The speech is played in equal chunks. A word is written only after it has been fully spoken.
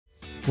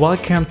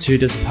Welcome to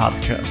this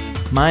podcast.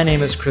 My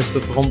name is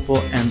Christoph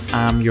Rumpel and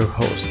I'm your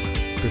host.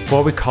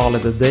 Before we call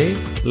it a day,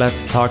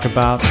 let's talk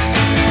about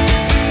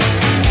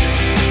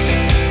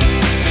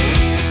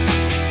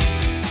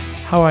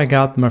how I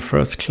got my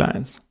first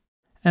clients.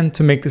 And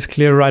to make this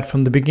clear right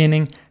from the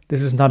beginning,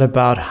 this is not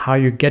about how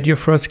you get your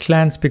first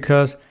clients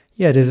because,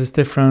 this is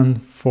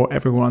different for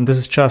everyone. This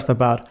is just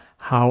about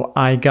how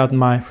I got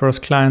my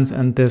first clients,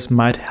 and this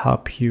might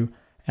help you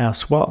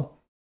as well.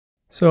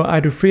 So I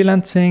do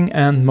freelancing,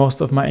 and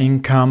most of my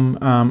income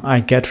I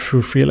get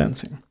through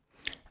freelancing.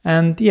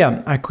 And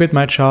I quit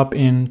my job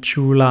in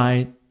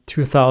July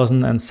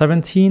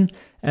 2017,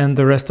 and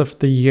the rest of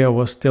the year I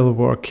was still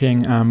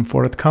working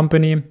for that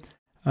company,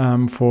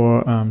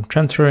 for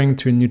transferring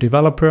to a new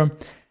developer.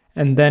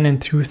 And then in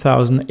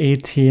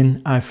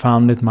 2018, I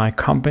founded my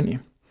company.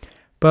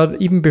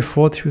 But even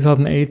before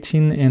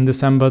 2018, in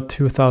December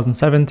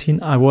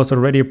 2017, I was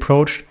already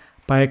approached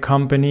by a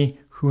company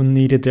who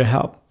needed their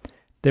help.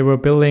 They were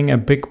building a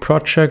big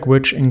project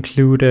which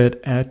included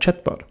a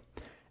chatbot.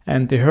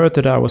 And they heard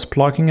that I was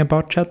blogging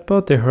about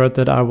chatbot. They heard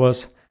that I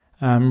was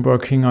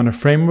working on a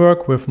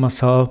framework with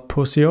Marcel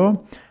Poussiot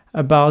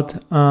about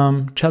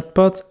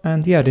chatbots.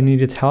 And they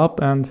needed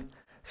help. And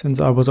since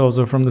I was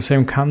also from the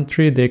same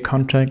country, they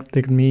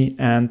contacted me.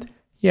 And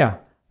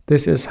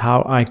this is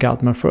how I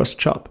got my first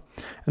job.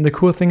 And the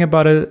cool thing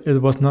about it,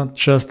 it was not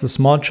just a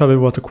small job, it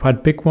was a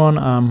quite big one.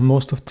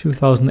 Most of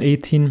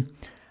 2018,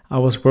 I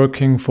was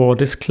working for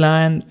this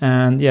client,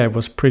 and it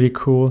was pretty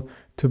cool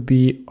to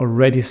be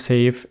already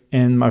safe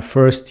in my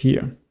first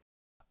year.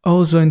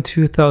 Also in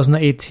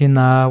 2018,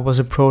 I was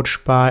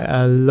approached by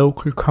a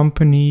local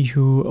company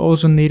who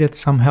also needed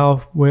some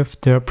help with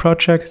their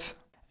projects.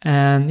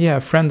 And a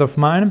friend of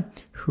mine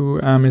who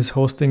is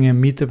hosting a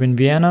meetup in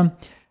Vienna,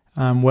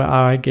 where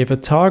I gave a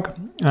talk,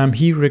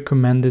 he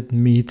recommended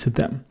me to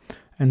them.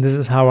 And this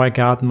is how I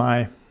got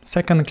my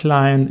second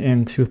client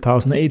in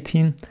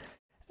 2018.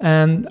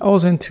 And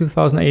also in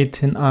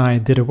 2018, I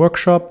did a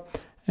workshop,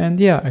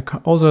 and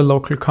also a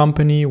local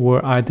company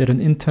where I did an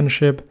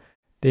internship.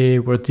 They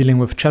were dealing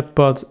with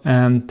chatbots,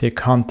 and they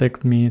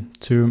contacted me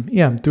to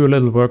do a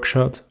little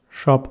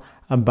workshop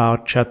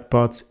about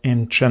chatbots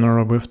in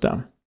general with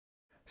them.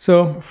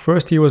 So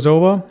first year was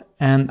over,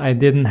 and I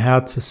didn't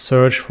have to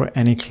search for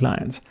any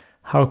clients.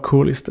 How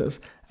cool is this?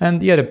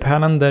 And the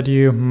pattern that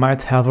you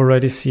might have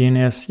already seen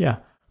is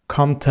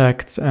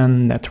contacts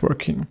and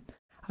networking.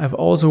 I've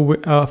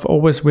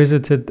always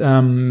visited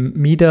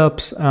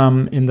meetups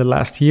in the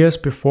last years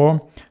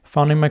before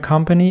founding my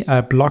company.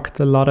 I blogged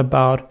a lot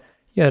about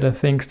the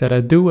things that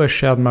I do. I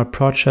shared my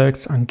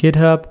projects on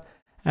GitHub,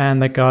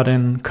 and I got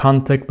in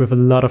contact with a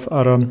lot of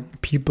other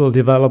people,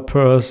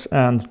 developers,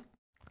 and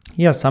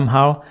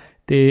somehow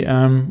they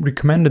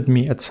recommended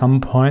me at some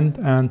point.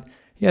 And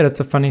that's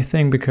a funny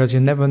thing because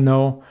you never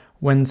know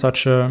when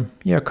such a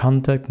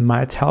contact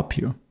might help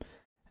you.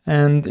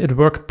 And it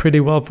worked pretty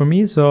well for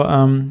me, so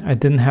I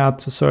didn't have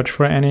to search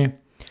for any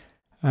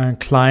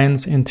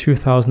clients in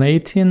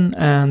 2018.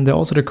 And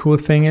also the cool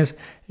thing is,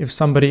 if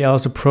somebody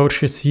else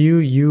approaches you,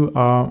 you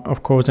are,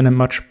 of course, in a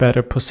much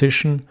better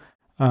position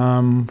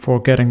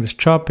for getting this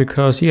job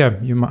because, you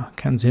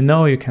can say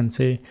no, you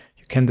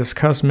can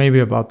discuss maybe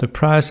about the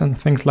price and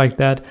things like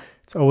that.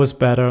 It's always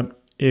better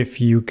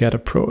if you get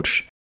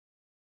approached.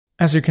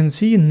 As you can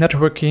see,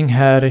 networking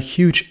had a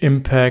huge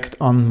impact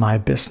on my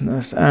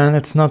business. And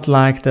it's not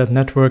like that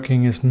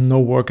networking is no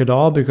work at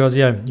all because,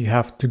 you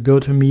have to go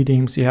to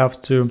meetings, you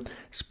have to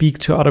speak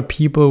to other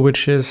people,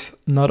 which is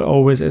not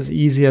always as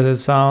easy as it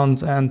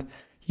sounds. And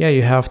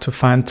you have to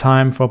find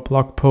time for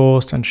blog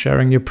posts and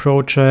sharing your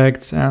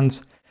projects. And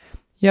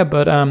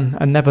but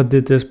I never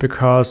did this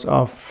because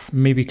of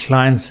maybe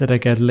clients that I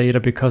get later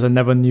because I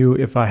never knew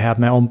if I had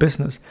my own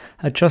business.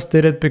 I just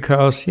did it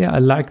because, I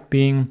liked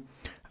being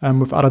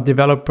with other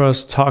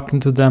developers, talking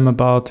to them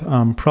about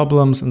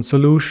problems and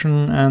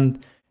solution. And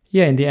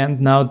in the end,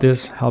 now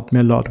this helped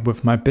me a lot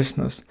with my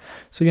business.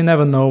 So you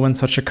never know when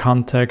such a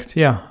contact,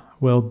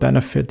 will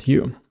benefit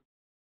you.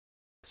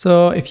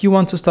 So if you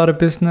want to start a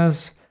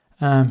business,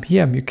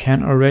 you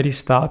can already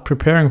start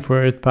preparing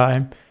for it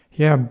by,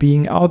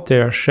 being out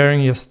there,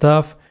 sharing your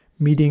stuff,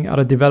 meeting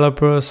other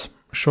developers,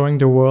 showing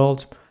the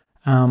world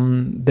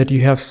that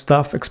you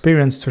have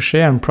experience to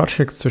share and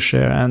projects to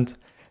share. And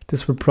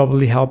this will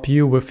probably help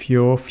you with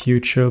your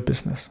future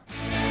business.